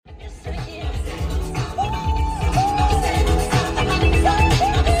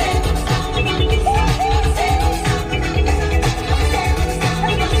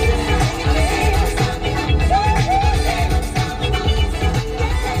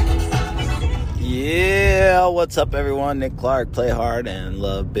Well, what's up, everyone? Nick Clark, Play Hard and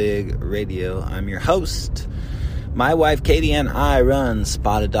Love Big Radio. I'm your host. My wife, Katie, and I run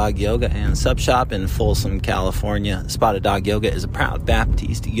Spotted Dog Yoga and Sub Shop in Folsom, California. Spotted Dog Yoga is a proud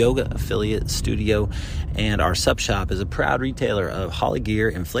Baptiste Yoga affiliate studio, and our Sub Shop is a proud retailer of Holly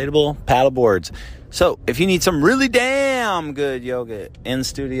Gear inflatable paddle boards. So if you need some really damn good yoga in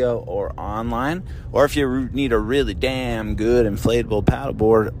studio or online, or if you need a really damn good inflatable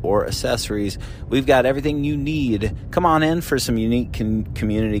paddleboard or accessories, we've got everything you need. Come on in for some unique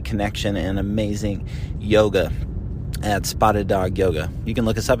community connection and amazing yoga at Spotted Dog Yoga. You can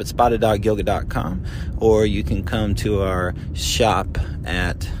look us up at spotteddogyoga.com, or you can come to our shop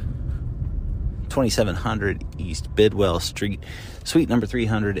at 2700 East Bidwell Street, Suite number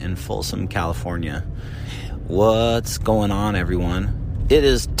 300 in Folsom, California. What's going on, everyone? It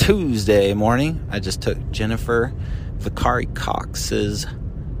is Tuesday morning. I just took Jennifer Vicari Cox's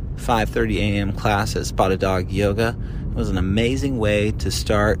 5:30 a.m. class at Spotted Dog Yoga. It was an amazing way to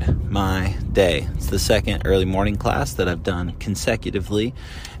start my day. It's the second early morning class that I've done consecutively,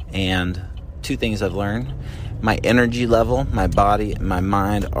 and two things I've learned. My energy level, my body, and my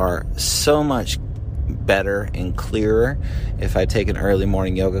mind are so much better and clearer if I take an early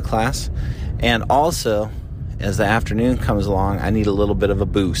morning yoga class. And also, as the afternoon comes along, I need a little bit of a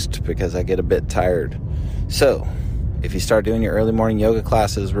boost because I get a bit tired. So, if you start doing your early morning yoga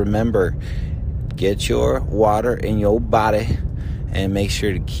classes, remember, get your water in your body and make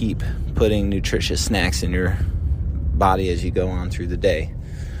sure to keep putting nutritious snacks in your body as you go on through the day.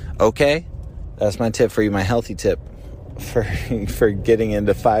 Okay? That's my tip for you, my healthy tip for getting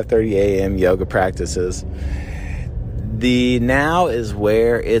into 5:30 a.m. yoga practices. The now is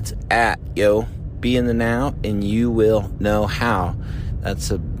where it's at, yo. Be in the now and you will know how.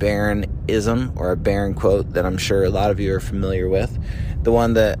 That's a Barron-ism or a Barron quote that I'm sure a lot of you are familiar with. The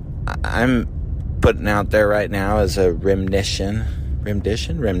one that I'm putting out there right now is a reminiscence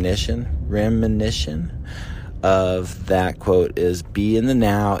of that quote is, be in the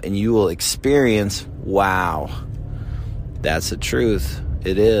now and you will experience wow. That's the truth.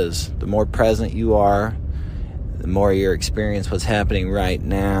 It is. The more present you are, the more you experience what's happening right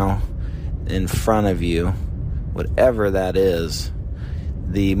now in front of you, whatever that is,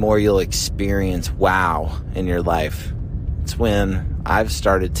 the more you'll experience wow in your life. It's when I've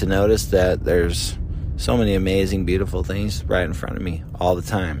started to notice that there's so many amazing, beautiful things right in front of me all the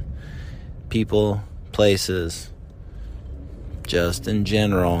time. People, places, just in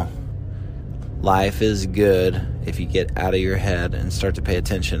general. Life is good if you get out of your head and start to pay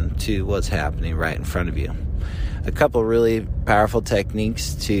attention to what's happening right in front of you. A couple really powerful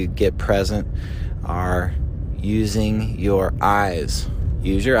techniques to get present are using your eyes.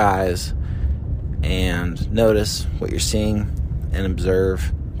 Use your eyes and notice what you're seeing and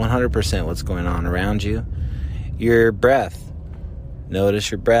observe 100% what's going on around you. Your breath.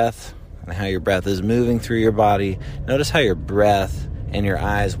 Notice your breath and how your breath is moving through your body. Notice how your breath and your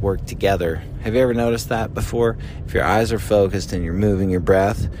eyes work together. Have you ever noticed that before? If your eyes are focused and you're moving your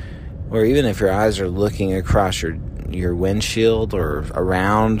breath, or even if your eyes are looking across your windshield or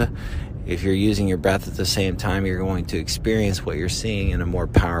around, if you're using your breath at the same time, you're going to experience what you're seeing in a more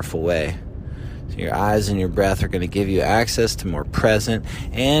powerful way. So your eyes and your breath are going to give you access to more present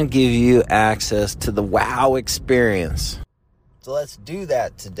and give you access to the wow experience. So let's do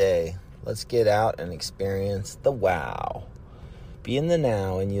that today. Let's get out and experience the wow. Be in the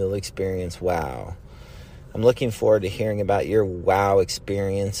now and you'll experience wow. I'm looking forward to hearing about your wow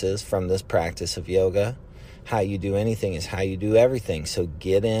experiences from this practice of yoga. How you do anything is how you do everything. So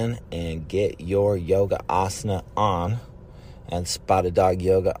get in and get your yoga asana on at Spotted Dog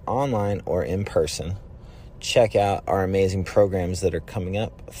Yoga online or in person. Check out our amazing programs that are coming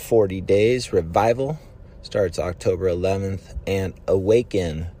up. 40 Days Revival starts October 11th, and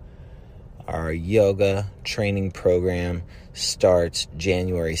Awaken, our yoga training program, starts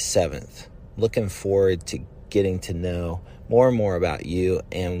January 7th. Looking forward to getting to know more and more about you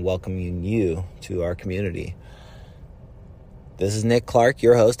and welcoming you to our community. This is Nick Clark,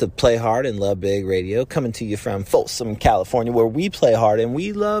 your host of Play Hard and Love Big Radio, coming to you from Folsom, California, where we play hard and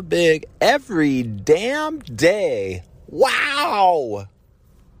we love big every damn day. Wow!